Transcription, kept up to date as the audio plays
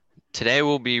Today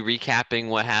we'll be recapping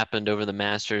what happened over the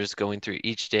Masters, going through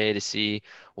each day to see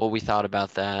what we thought about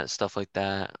that, stuff like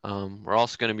that. We're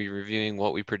also going to be reviewing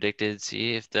what we predicted,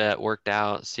 see if that worked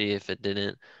out, see if it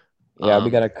didn't. Yeah,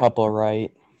 we Um, got a couple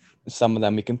right. Some of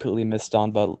them we completely missed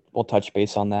on, but we'll touch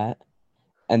base on that.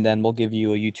 And then we'll give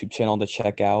you a YouTube channel to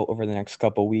check out over the next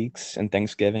couple weeks and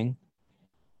Thanksgiving.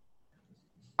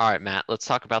 all right, Matt, let's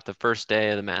talk about the first day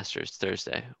of the Masters,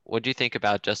 Thursday. What do you think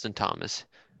about Justin Thomas?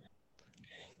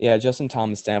 Yeah, Justin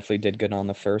Thomas definitely did good on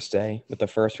the first day with the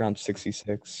first round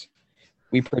 66.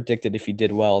 We predicted if he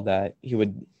did well that he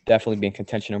would definitely be in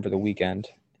contention over the weekend.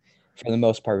 For the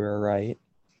most part, we were right.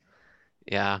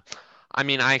 Yeah, I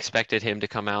mean, I expected him to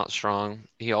come out strong.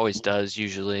 He always does,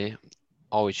 usually,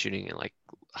 always shooting in like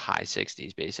high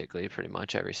 60s, basically, pretty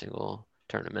much every single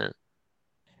tournament.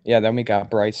 Yeah, then we got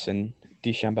Bryson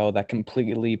DeChambeau that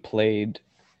completely played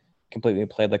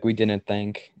like we didn't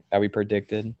think that we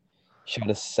predicted. Shot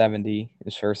a 70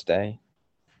 his first day.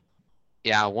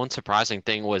 Yeah, one surprising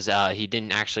thing was he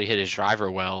didn't actually hit his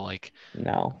driver well. Like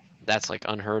No. that's like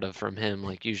unheard of from him.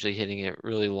 Like usually hitting it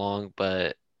really long,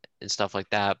 but and stuff like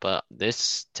that. But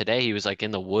this today he was like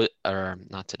in the wood, or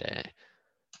not today.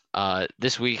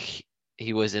 This week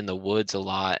he was in the woods a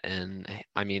lot, and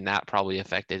I mean that probably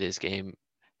affected his game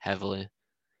heavily.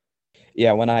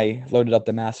 Yeah, when I loaded up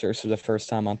the Masters for the first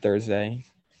time on Thursday,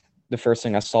 the first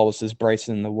thing I saw was this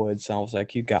Bryson in the woods. And I was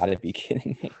like, you gotta be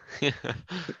kidding me.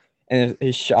 And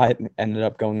his shot ended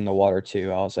up going in the water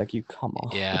too. I was like, you come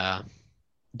on. Yeah,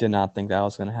 Did not think that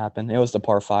was gonna happen. It was the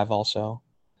par five also.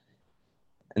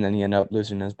 And then he ended up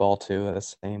losing his ball too at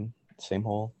the same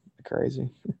hole. Crazy.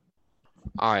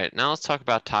 all right, now let's talk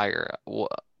about Tiger.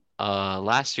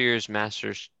 Last year's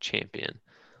Masters champion.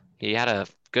 He had a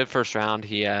good first round.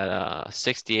 He had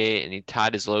 68 and he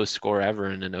tied his lowest score ever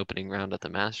in an opening round at the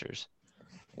Masters.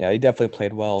 Yeah, he definitely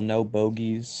played well. No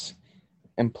bogeys.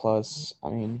 And plus, I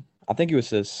mean, I think he was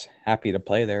just happy to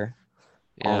play there.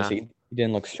 Yeah. Honestly, he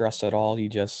didn't look stressed at all. I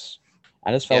just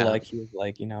felt Yeah. like he was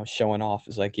like, showing off.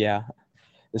 It's like, yeah,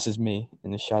 this is me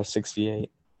in the shot of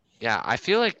 68. Yeah, I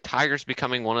feel like Tiger's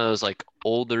becoming one of those like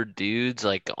older dudes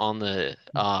like on the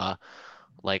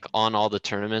like on all the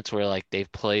tournaments where like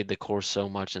they've played the course so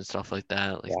much and stuff like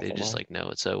that. Like they just Definitely. like know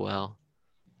it so well.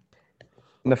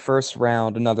 In the first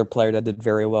round, another player that did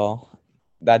very well.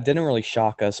 That didn't really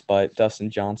shock us, but Dustin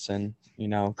Johnson,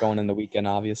 going in the weekend,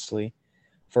 obviously.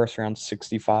 First round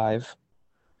 65.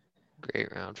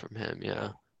 Great round from him, yeah.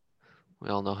 We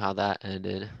all know how that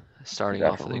ended, starting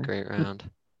off with a Definitely. great round.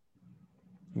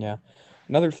 Yeah.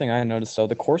 Another thing I noticed, though,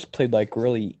 the course played like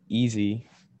really easy.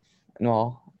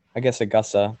 Well, I guess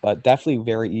Augusta, but definitely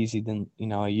very easy than,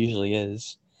 it usually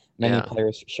is. Many Yeah.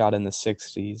 players shot in the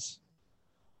 60s.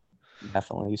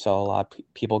 Definitely. You saw a lot of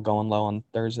people going low on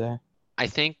Thursday. I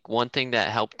think one thing that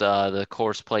helped the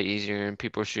course play easier and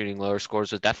people were shooting lower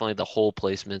scores was definitely the hole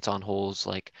placements on holes.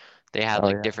 Like they had Oh,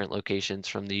 like yeah. different locations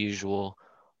from the usual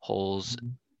holes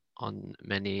on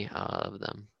many of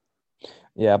them.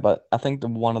 Yeah, but I think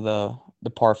one of the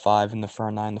par five in the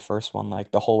front nine, the first one,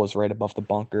 like the hole was right above the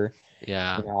bunker.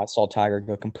 Yeah, I saw Tiger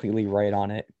go completely right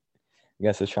on it. I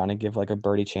guess it's trying to give like a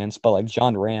birdie chance. But like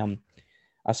John Ram,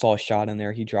 I saw a shot in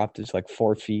there. He dropped his like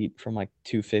 4 feet from like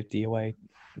 250 away,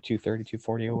 230,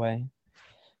 240 away.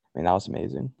 I mean, that was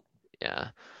amazing. yeah,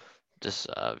 just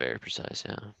very precise.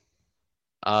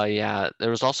 Yeah. Yeah. There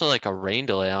was also like a rain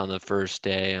delay on the first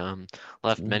day.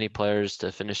 Left Mhm. many players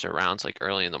to finish their rounds like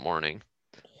early in the morning.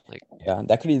 Like, Yeah,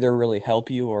 that could either really help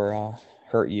you or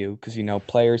hurt you because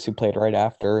players who played right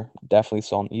after definitely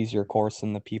saw an easier course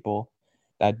than the people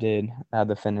that did had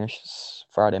to finish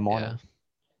Friday yeah, morning.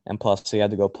 And plus they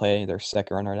had to go play their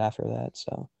second run right after that.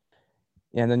 So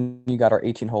yeah, and then you got our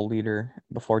 18-hole leader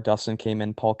before Dustin came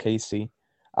in, Paul Casey.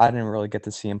 I didn't really get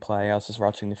to see him play. I was just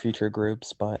watching the future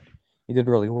groups, but he did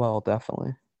really well,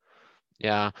 definitely.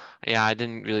 yeah, yeah. I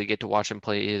didn't really get to watch him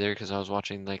play either because I was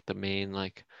watching like the main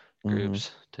like Hmm.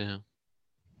 groups too.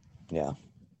 Yeah,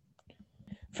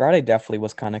 Friday definitely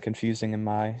was kind of confusing in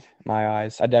my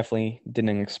eyes. I definitely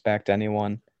didn't expect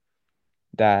anyone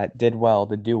that did well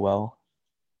to do well.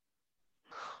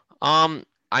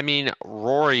 I mean,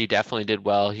 Rory definitely did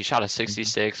well. He shot a Hmm.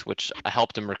 66, which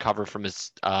helped him recover from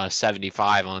his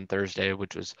 75 on Thursday,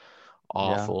 which was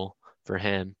Yeah, awful for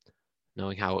him,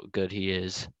 knowing how good he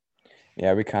is.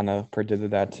 yeah, we kind of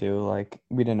predicted that too. Like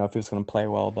we didn't know if he was going to play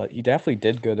well, but he definitely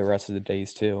did good the rest of the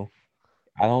days too.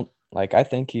 I don't like. I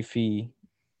think if he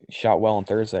shot well on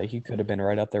Thursday, he could have been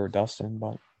right up there with Dustin,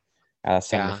 but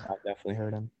Yeah, 75 definitely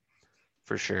hurt him.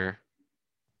 for sure.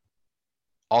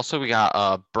 Also, we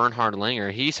got Bernhard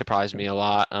Langer. He surprised me a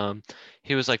lot.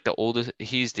 He was like the oldest.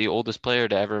 He's the oldest player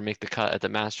to ever make the cut at the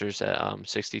Masters at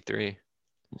 63.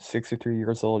 63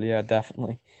 years old. Yeah,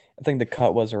 definitely. I think the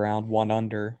cut was around one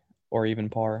under or even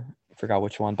par. I forgot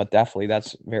which one, but definitely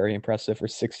that's very impressive for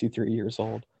 63 years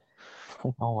old.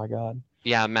 Oh my God.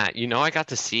 Yeah, Matt. I got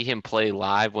to see him play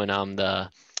live when the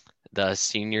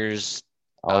seniors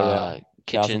Oh yeah,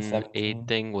 kitchen aid 2017.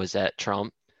 thing was at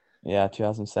Trump. Yeah,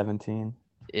 2017.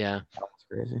 Yeah, That was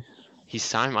crazy. he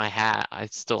signed my hat. I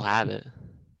still have it.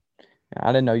 Yeah,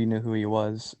 I didn't know you knew who he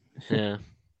was. Yeah.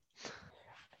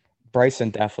 Bryson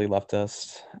definitely left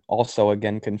us. Also,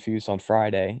 again, confused on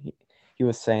Friday. He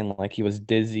was saying like he was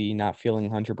dizzy, not feeling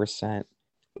 100%,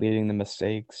 leading the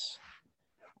mistakes.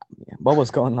 Yeah, what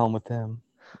was going on with him?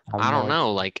 I have I no don't know.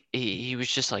 idea. Like he was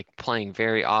just like playing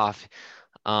very off.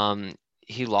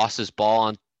 He lost his ball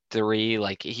on three.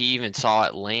 Like he even saw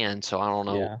it land. So I don't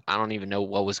know. Yeah. I don't even know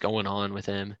what was going on with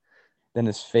him. Then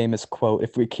his famous quote,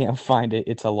 "If we can't find it,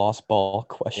 it's a lost ball?"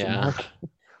 Question Yeah. mark.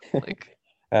 Like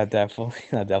That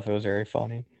definitely was very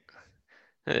funny.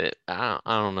 I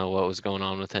don't know what was going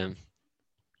on with him.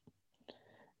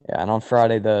 Yeah, and on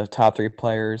Friday, the top three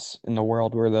players in the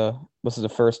world were this is the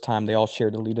first time they all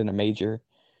shared a lead in a major,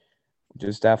 which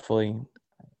is definitely,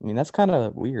 I mean, that's kind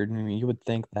of weird. I mean, you would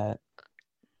think that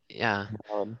Yeah.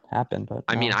 would happen, but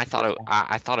I mean, no, I I thought guess it. not.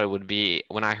 I thought it would be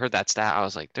when I heard that stat. I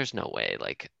was like, "There's no way."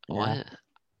 Like Yeah, what?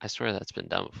 I swear that's been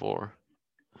done before.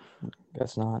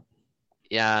 guess not.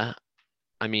 Yeah.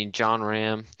 I mean, John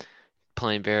Ram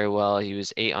playing very well. He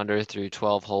was 8 under through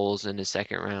 12 holes in his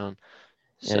second round.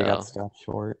 Yeah, he got So stopped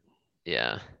short.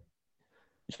 yeah.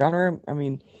 Genre, I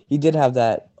mean, he did have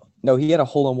that. No, he had a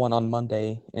hole in one on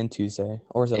Monday and Tuesday,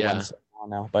 or was it Yeah. Wednesday? I don't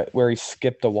know, but where he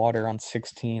skipped the water on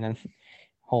 16 and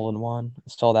hole in one. I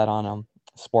saw that on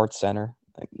Sports Center.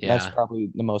 Like, that's Yeah.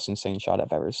 probably the most insane shot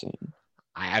I've ever seen.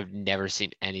 I've never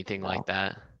seen anything like No,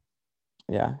 that.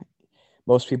 yeah,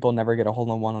 most people never get a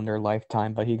hole in one in their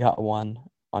lifetime, but he got one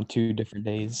on 2 different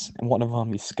days, and one of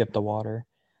them he skipped the water.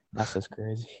 That's just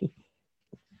crazy.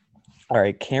 All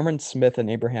right, Cameron Smith and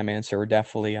Abraham Ancer were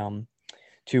definitely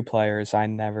two players I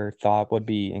never thought would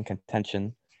be in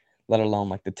contention, let alone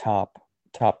like the top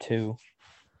two.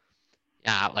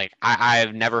 Yeah, like I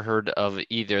have never heard of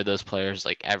either of those players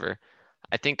like ever.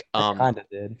 I think I kind of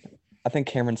did. I think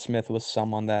Cameron Smith was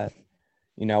someone that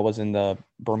was in the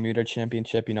Bermuda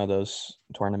Championship. Those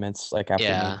tournaments like after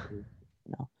major.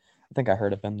 yeah. I think I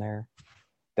heard of him there.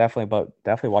 Definitely, but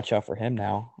definitely watch out for him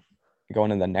now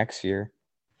going into the next year.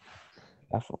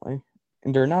 Definitely,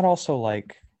 and they're not also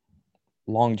like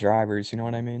long drivers. You know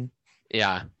what I mean?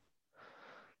 Yeah.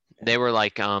 Yeah. They were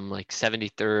like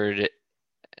 73rd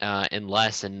and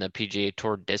less in the PGA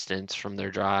Tour distance from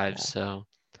their drives. Yeah. So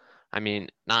I mean,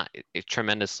 not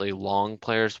tremendously long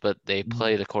players, but they Mhm.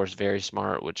 play the course very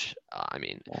smart, which I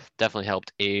mean, Yeah. definitely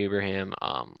helped Abraham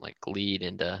like lead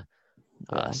into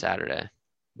Yeah. Saturday.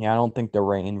 Yeah, I don't think the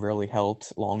rain really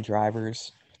helped long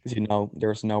drivers because there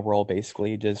was no roll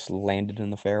basically, just landed in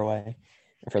the fairway.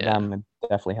 And for Yeah. them, it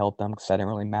definitely helped them because that didn't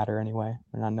really matter anyway.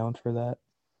 They're not known for that.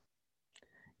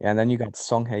 Yeah, and then you got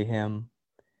Sung Hae Him,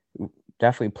 who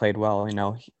definitely played well.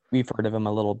 We've heard of him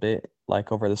a little bit,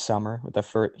 like over the summer. With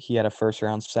the he had a first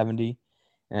round 70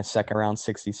 and a second round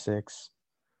 66.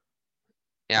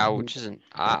 Yeah, He, which isn't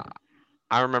yeah,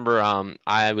 I remember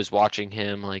I was watching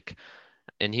him like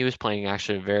and he was playing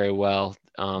actually very well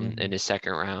in hmm his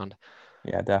second round.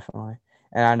 yeah, definitely.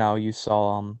 And I know you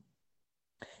saw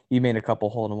he made a couple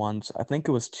hole in ones. I think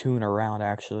it was two in a round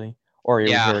actually, or it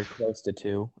was Yeah. very close to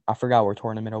two. I forgot what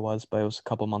tournament it was, but it was a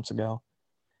couple months ago.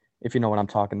 If you know what I'm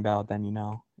talking about, then you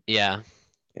know. Yeah.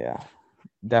 Yeah,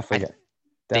 I definitely, think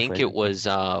definitely a it good player.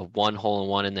 was one hole in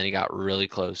one and then he got really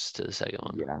close to the second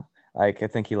one. Yeah, like I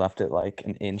think he left it like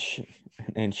an inch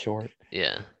short.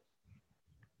 Yeah.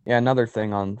 Yeah, another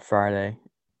thing on Friday,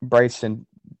 Bryson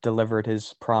delivered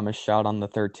his promise shot on the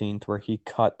 13th, where he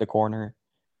cut the corner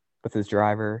with his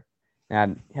driver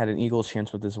and had an eagle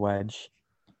chance with his wedge.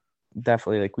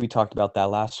 Definitely, like we talked about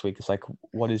that last week. It's like,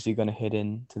 what is he going to hit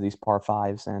into these par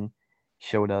fives? And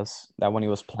showed us that when he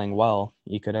was playing well,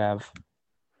 he could have,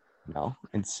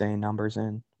 insane numbers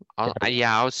in.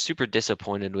 Yeah, I was super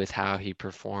disappointed with how he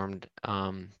performed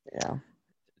Yeah,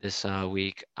 this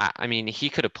week. I mean, he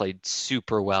could have played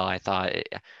super well, I thought.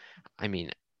 I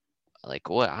mean, like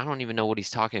what? I don't even know what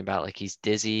he's talking about. Like he's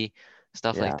dizzy,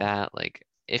 stuff like yeah, that. Like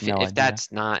no if idea.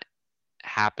 that's not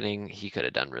happening, he could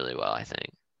have done really well, I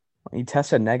think. He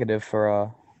tested negative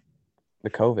for the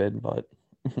COVID, but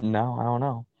no, I don't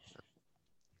know.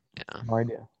 Yeah, No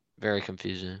idea. very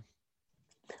confusing.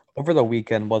 Over the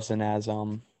weekend wasn't as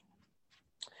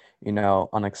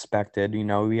unexpected.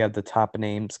 We had the top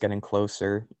names getting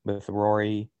closer with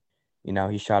Rory.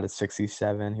 He shot at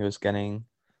 67. He was getting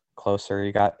closer.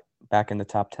 He got back in the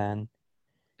top 10.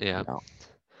 Yeah. You know,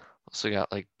 Also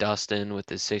got like Dustin with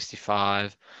his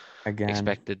 65. again,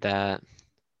 Expected that.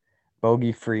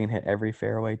 bogey free and hit every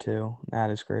fairway too.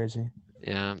 That is crazy.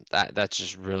 Yeah, that's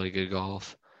just really good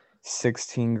golf.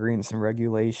 16 greens in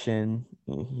regulation.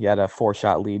 He had a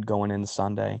 4-shot lead going into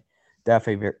Sunday.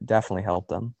 Definitely helped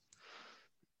them.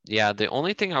 Yeah, the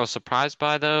only thing I was surprised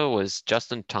by though was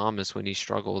Justin Thomas when he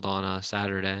struggled on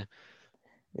Saturday.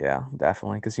 Yeah,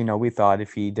 definitely. Because we thought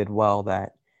if he did well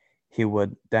that he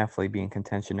would definitely be in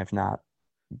contention, if not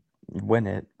win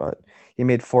it. But he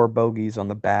made 4 bogeys on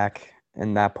the back,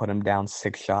 and that put him down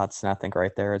 6 shots. And I think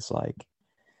right there, it's like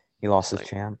he lost It's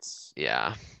his like, chance.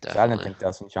 yeah, So I didn't definitely. think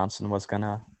Dustin Johnson was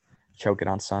gonna choke it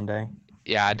on Sunday.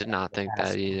 Yeah, I He did has not in the think that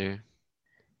past. either.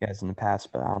 He has in the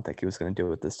past, but I don't think he was gonna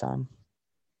do it this time.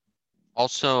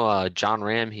 Also, John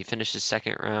Ram, he finished his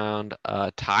second round,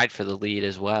 tied for the lead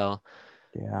as well,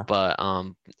 Yeah, but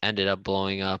ended up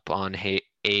blowing up on eight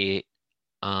when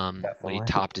he definitely.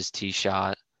 topped his tee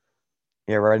shot.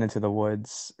 Yeah, right into the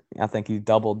woods. I think he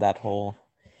doubled that hole.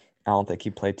 I don't think he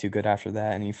played too good after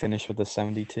that, and he finished with a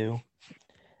 72.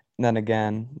 And then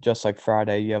again, just like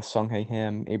Friday, you have Sung Hae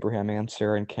Kim, Abraham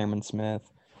Answer, and Cameron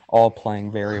Smith all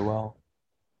playing very well.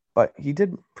 But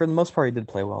for the most part, he did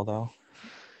play well, though.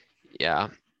 Yeah,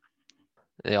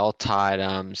 they all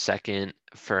tied second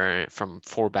from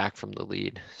 4 back from the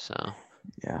lead, so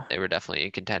Yeah. they were definitely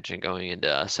in contention going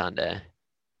into Sunday.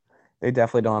 They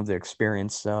definitely don't have the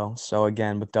experience, though. So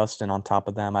again, with Dustin on top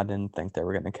of them, I didn't think they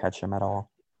were going to catch him at all.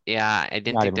 Yeah, I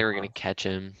didn't Not think even they were going to close. catch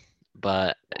him,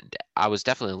 but I was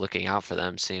definitely looking out for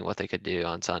them, seeing what they could do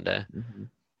on Sunday. Mm-hmm.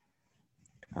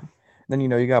 Yeah. Then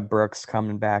you got Brooks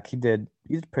coming back. He did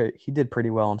pretty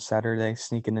well on Saturday,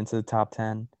 sneaking into the top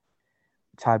 10,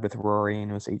 tied with Rory,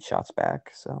 and was 8 shots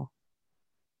back. So,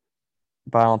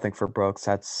 but I don't think for Brooks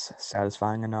that's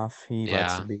satisfying enough.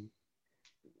 Yeah,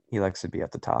 He likes to be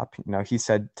at the top. He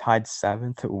said tied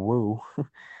 7th. Woo.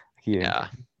 He didn't. yeah.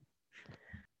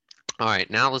 All right,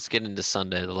 now let's get into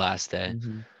Sunday, the last day.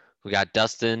 Mm-hmm. We got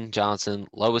Dustin Johnson,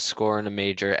 lowest score in a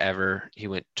major ever. He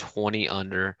went 20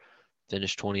 under,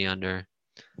 finished 20 under.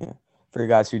 Yeah. For you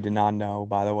guys who did not know,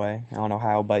 by the way, I don't know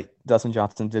how, but Dustin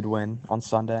Johnson did win on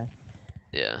Sunday.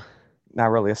 Yeah.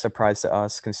 Not really a surprise to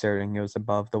us considering it was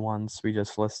above the ones we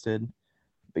just listed.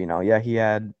 But yeah, he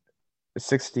had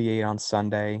 68 on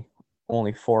Sunday,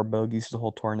 only 4 bogeys the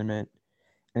whole tournament,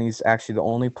 and he's actually the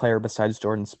only player besides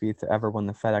Jordan Spieth to ever win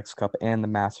the FedEx Cup and the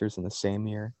Masters in the same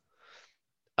year.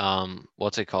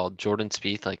 What's it called? Jordan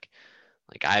Spieth. Like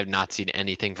I have not seen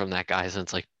anything from that guy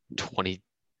since like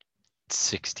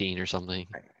 2016 or something.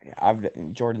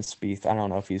 Jordan Spieth. I don't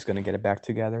know if he's going to get it back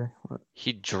together.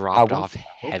 He I dropped want. off I hope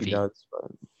he heavy. does,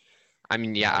 but I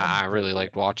mean, yeah, I want him I to really win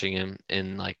liked it. watching him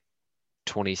in like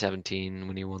 2017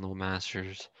 when he won the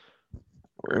Masters It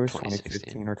or was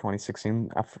 2016. 2015 or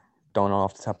 2016. Don't know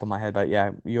off the top of my head, but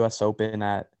yeah, U.S. Open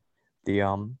at the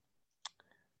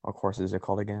what course is it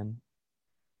called again?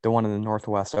 The one in the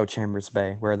Northwest, Chambers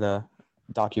Bay, where the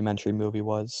documentary movie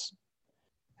was.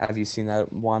 Have you seen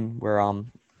that one where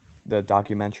the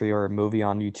documentary or a movie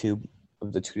on YouTube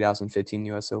of the 2015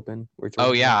 U.S. Open where Oh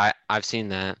Jordan yeah, won? I've seen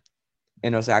that.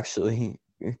 And it was actually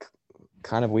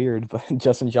kind of weird, but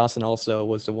Justin Johnson also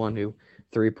was the one who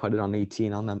 3-putted on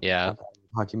 18 on Yeah, that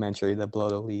documentary that blow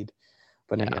the lead.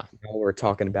 But yeah. now we're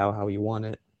talking about how he won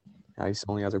it. How he's the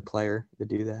only other player to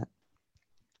do that.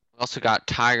 We also got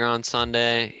Tiger on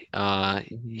Sunday.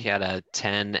 Mm-hmm. He had a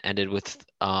 10, ended with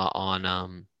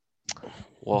on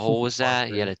what hole was Par that?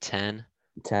 He had three. a 10.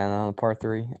 10 on a par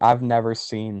three. I've never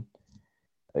seen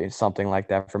something like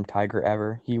that from Tiger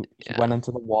ever. He Yeah, went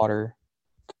into the water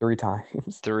 3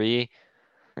 times. 3.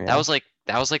 Yeah. That was like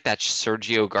that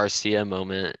Sergio Garcia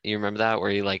moment. You remember that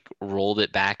where he like rolled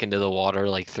it back into the water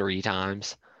like 3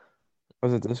 times?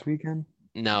 Was it this weekend?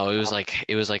 No, Uh, it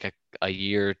was like a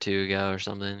year or two ago or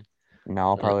something. no,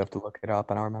 I'll Uh, probably have to look it up.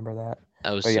 I don't remember that.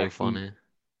 That was But yeah, so funny.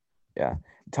 yeah.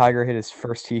 Tiger hit his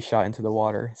first tee shot into the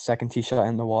water, second tee shot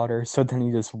in the water. So then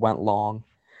he just went long,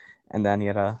 and then he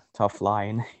had a tough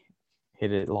line,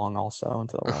 hit it long also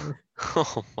into the water.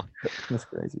 Oh my. That's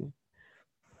crazy.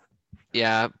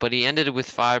 Yeah, but he ended with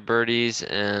 5 birdies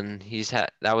and he's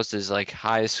had that was his like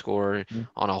highest score Mhm.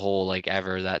 on a hole like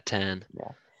ever, that 10. Yeah.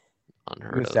 He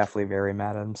Unheard was of. definitely very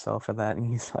mad at himself for that. And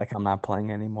he's like, I'm not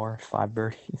playing anymore. 5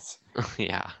 birdies.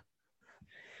 Yeah.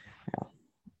 Yeah.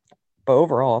 But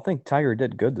overall, I think Tiger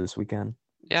did good this weekend.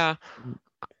 Yeah.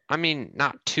 I mean,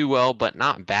 not too well, but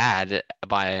not bad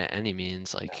by any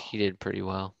means. Like he did pretty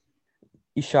well.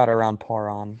 he shot around par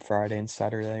on Friday and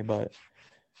Saturday, but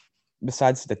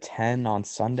besides the 10 on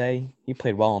Sunday, he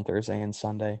played well on Thursday and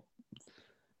Sunday.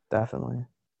 Definitely.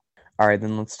 All right,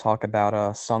 then let's talk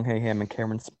about Sung Hae Kim and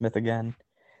Cameron Smith again.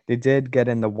 They did get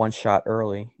in the one shot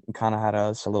early and kind of had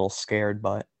us a little scared,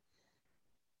 but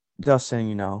Dustin,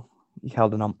 he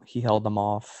held them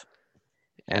off,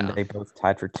 and Yeah, they both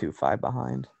tied for 2-5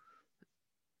 behind.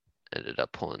 ended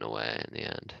up pulling away in the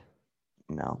end.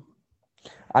 No,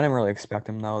 I didn't really expect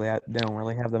them though. They don't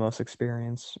really have the most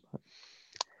experience.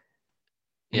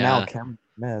 And now Yeah, Cameron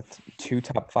Smith, 2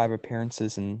 top 5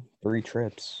 appearances and 3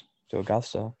 trips to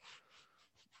Augusta.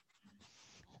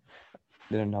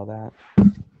 Didn't know that.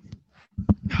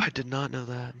 I did not know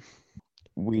that.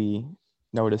 We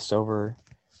noticed over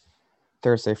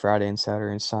Thursday, Friday, and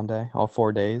Saturday and Sunday, all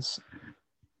 4 days.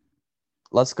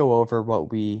 Let's go over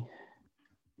what we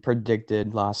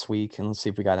predicted last week and let's see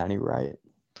if we got any right.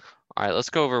 All right, let's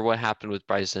go over what happened with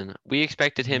Bryson. We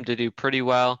expected him to do pretty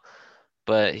well,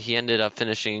 but he ended up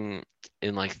finishing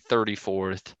in like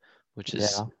 34th, which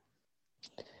is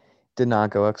Yeah, did not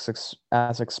go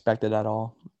as expected at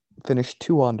all. Finished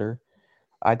 2 under.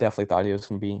 I definitely thought he was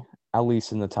going to be at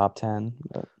least in the top 10,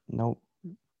 but nope,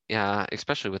 yeah,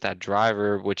 especially with that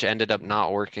driver, which ended up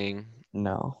not working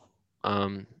no.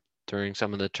 um during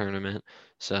some of the tournament.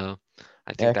 So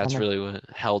I Yeah, think that's really what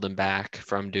held him back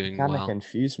from it doing kind of well.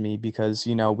 confused me because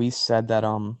we said that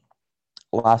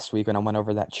last week when I went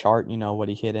over that chart, what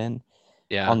he hit in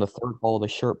Yeah. on the third hole,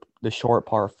 the short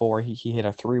par four, he hit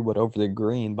a 3-wood over the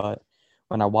green, but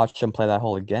when I watched him play that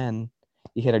hole again,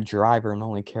 he hit a driver and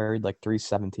only carried like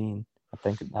 317. I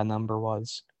think that number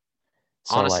was.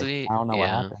 So like Honestly, I don't know what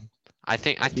yeah. happened. I He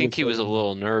think was he was a hitting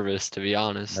little nervous to be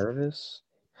honest. nervous.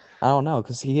 I don't know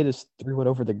because he hit his 3-wood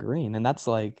over the green, and that's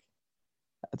like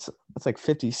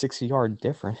 50, 60 yard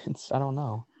difference. I don't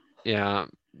know. Yeah.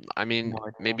 I mean, No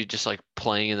idea. maybe just like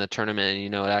playing in the tournament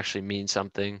and it actually means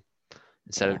something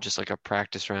instead of Yeah. just like a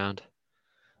practice round.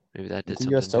 Maybe that did The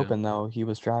something U.S. to him. Open though, he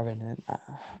was driving it.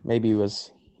 Maybe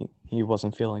he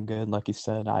wasn't feeling good, like he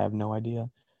said. I have no idea.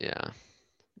 Yeah.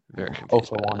 Very confused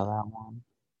Also by one that. on that one.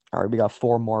 All right, we got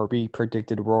 4 more. We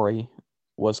predicted Rory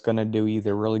was gonna do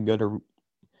either really good or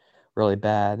really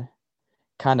bad.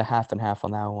 Kind of half and half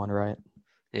on that one, right?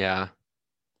 Yeah.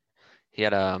 He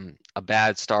had a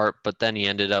bad start, but then he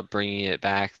ended up bringing it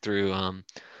back through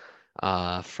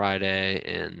Friday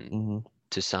and Mm-hmm.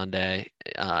 to Sunday.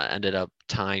 Ended up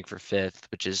tying for fifth,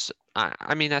 which is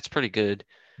I mean that's pretty good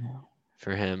Yeah.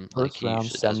 for him, like First he round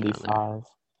usually does around there. 75.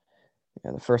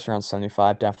 Yeah, the first round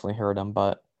 75 definitely hurt him,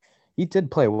 but he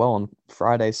did play well on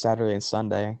Friday, Saturday, and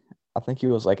Sunday. I think he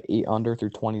was like 8 under through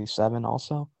 27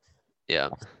 also. Yeah.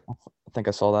 I think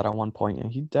I saw that at one point,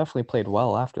 and he definitely played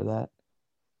well after that.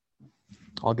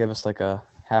 I'll give us like a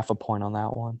half a point on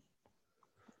that one.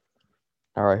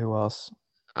 All right, who else?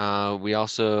 We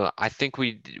also I think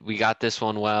we got this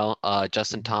one well.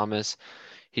 Justin Thomas,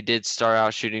 he did start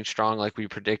out shooting strong like we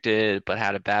predicted, but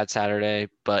had a bad Saturday.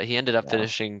 But he ended up Yeah.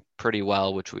 finishing pretty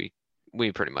well, which we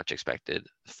pretty much expected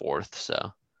fourth.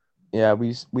 So Yeah,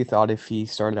 we thought if he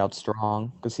started out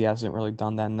strong, because he hasn't really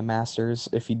done that in the Masters.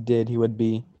 If he did, he would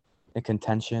be in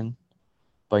contention.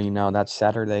 But that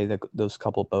Saturday, those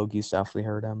couple bogeys definitely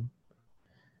hurt him.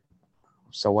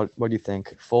 So what do you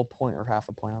think? Full point or half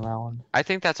a point on that one? I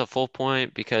think that's a full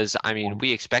point because I mean Yeah. we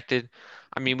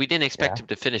didn't expect Yeah. him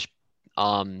to finish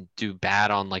do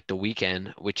bad on like the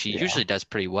weekend, which he Yeah. usually does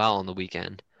pretty well on the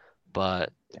weekend.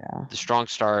 But Yeah. the strong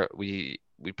start we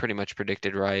pretty much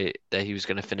predicted right that he was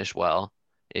going to finish well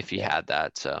if he Yeah. had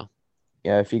that. So I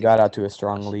Yeah, if he think got that's out to a a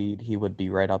strong plus. lead, he would be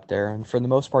right up there. And for the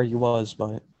most part, he was,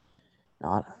 but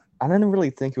not. I didn't really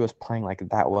think he was playing like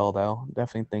that well, though.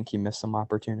 Definitely think he missed some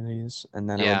opportunities, and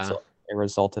then Yeah, it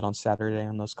resulted on Saturday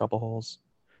on those couple holes.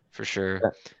 for sure.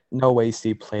 But no way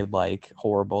Steve played like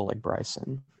horrible like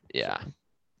Bryson. So, Yeah.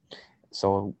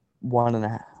 so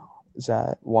 1.5 is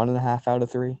that 1.5 out of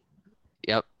 3?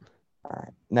 Yep. All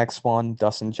right. Next one,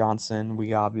 Dustin Johnson.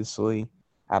 We obviously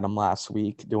had him last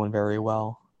week doing very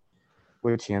well,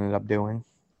 which he ended up doing.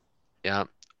 Yep.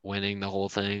 Winning the whole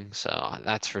thing. So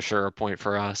that's for sure a point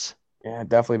for us. Yeah,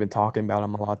 definitely been talking about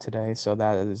him a lot today. So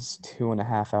that is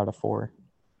 2.5 out of 4.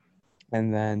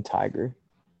 And then Tiger.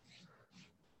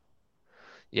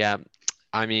 Yeah.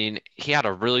 I mean, he had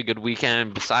a really good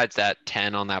weekend besides that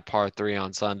 10 on that par 3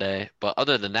 on Sunday. But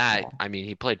other than that, Yeah. I mean,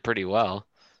 he played pretty well.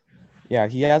 Yeah,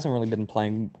 he hasn't really been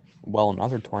playing well in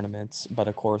other tournaments, but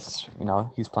of course,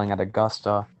 he's playing at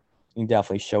Augusta. He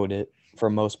definitely showed it for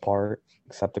most part,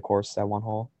 except of course that one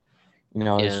hole. His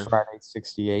Yeah. Friday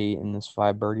 68 and his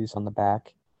 5 birdies on the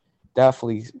back.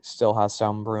 definitely still has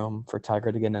some room for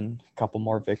Tiger to get in a couple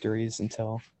more victories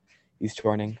until he's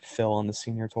joining Phil on the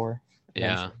senior tour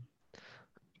Yeah. eventually.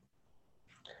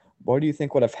 What do you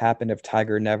think would have happened if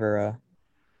Tiger never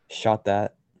shot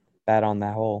that bat on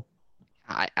that hole?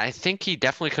 I think he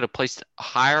definitely could have placed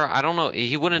higher. I don't know.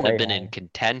 He wouldn't have Way been in higher.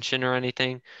 contention or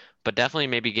anything, but definitely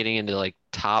maybe getting into like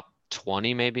top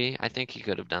 20 maybe. I think he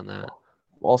could have done that.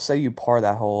 Well, say you par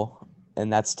that hole,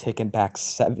 and that's taken back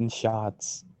 7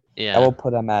 shots. That Yeah. will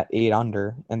put him at 8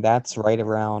 under, and that's right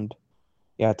around,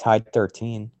 yeah, tied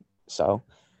 13. So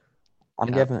I'm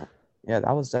Yeah. giving, yeah,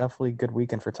 that was definitely a good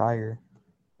weekend for Tiger.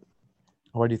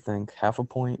 What do you think? Half a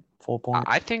point, full point?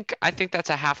 I think that's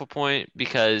a half a point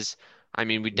because I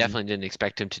mean we Mm, definitely didn't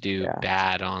expect him to do yeah,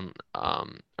 bad on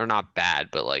or not bad,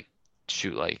 but like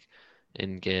shoot like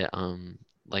and get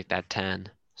like that 10.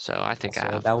 So I I'll think a say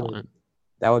half a point.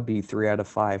 that would be 3 out of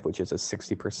 5, which is a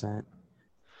 60%,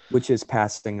 which is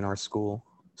passing in our school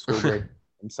grade.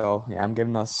 And so yeah, I'm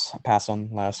giving us a pass on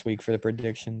last week for the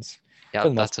predictions. For Yep, the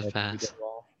most that's a part, I think we did pass. well.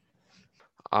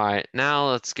 All right, now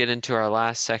let's get into our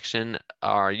last section,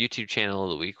 our YouTube channel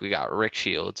of the week. We got Rick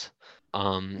Shields.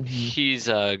 Mhm. He's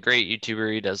a great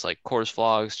YouTuber. He does like course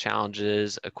vlogs,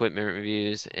 challenges, equipment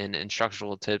reviews, and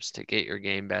instructional tips to get your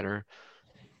game better.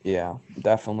 Yeah,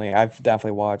 definitely. I've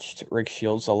definitely watched Rick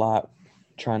Shields a lot,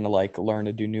 trying to like learn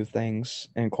to do new things.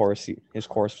 And of course, his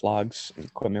course vlogs,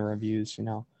 equipment reviews.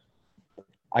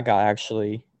 I got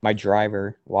actually my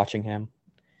driver watching him.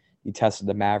 He tested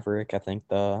the Maverick, I think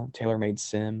the TaylorMade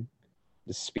Sim,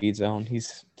 the Speed Zone.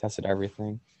 He's tested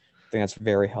everything. I think that's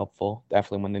very helpful.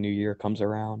 Definitely when the new year comes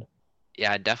around.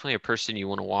 Yeah, definitely a person you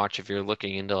want to watch if you're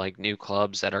looking into like new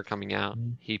clubs that are coming out.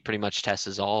 Mhm. He pretty much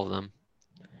tests all of them.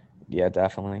 Yeah,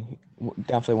 definitely.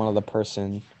 Definitely one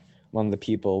of the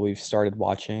people we've started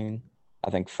watching,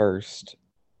 I think first.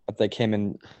 But they came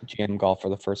in GM Golf for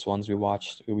the first ones we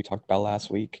watched, who we talked about last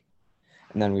week.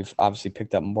 And then we've obviously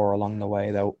picked up more along the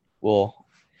way that we'll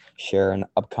share in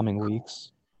upcoming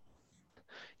weeks.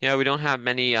 Yeah, we don't have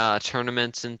many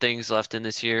tournaments and things left in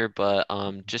this year, but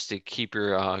just to keep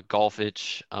your golf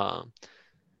itch,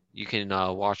 you can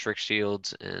watch Rick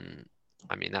Shields, and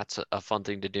I mean that's a fun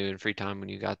thing to do in free time when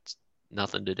you got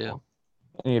nothing to do.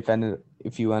 And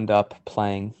if you end up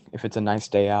playing, if it's a nice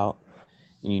day out,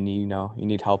 and you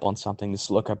need help on something,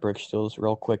 just look up Rick Stills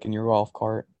real quick in your golf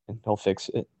cart, and he'll fix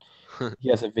it. He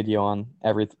has a video on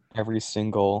every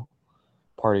single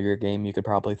part of your game you could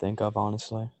probably think of,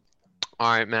 honestly.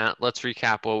 All right, Matt, let's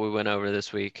recap what we went over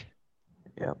this week.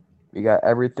 Yep. You got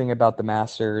everything about the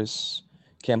Masters.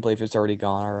 Can't believe it's already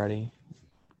gone already.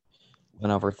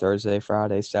 Went over Thursday,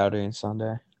 Friday, Saturday, and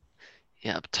Sunday.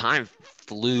 Yeah, time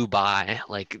flew by.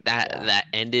 Like that Yeah. that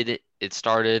ended, it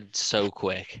started so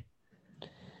quick.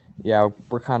 Yeah,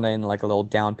 we're kind of in like a little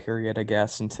down period, I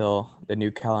guess, until the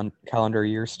new calendar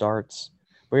year starts.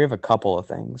 We have a couple of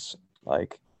things,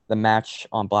 like the match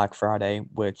on Black Friday,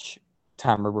 which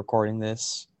time we're recording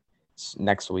this, is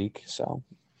next week. So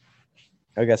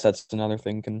I guess that's another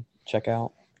thing you can check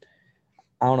out.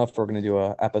 I don't know if we're gonna do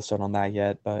a episode on that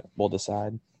yet, but we'll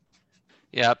decide.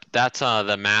 Yep, that's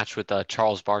the match with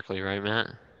Charles Barkley, right,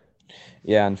 Matt?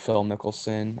 Yeah, and Phil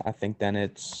Mickelson. I think then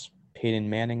it's Peyton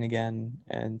Manning again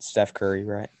and Steph Curry,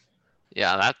 right?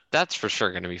 Yeah, that's for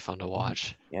sure gonna be fun to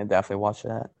watch. Yeah, definitely watch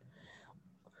that.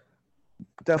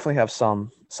 Definitely have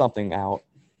something out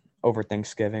over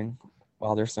Thanksgiving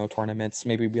while there's no tournaments.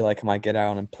 Maybe be like, might get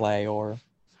out and play, or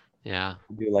Yeah.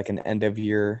 do like an end of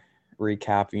year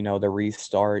recap. The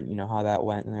restart. How that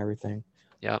went and everything.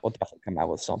 Yep. We'll definitely come out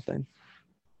with something.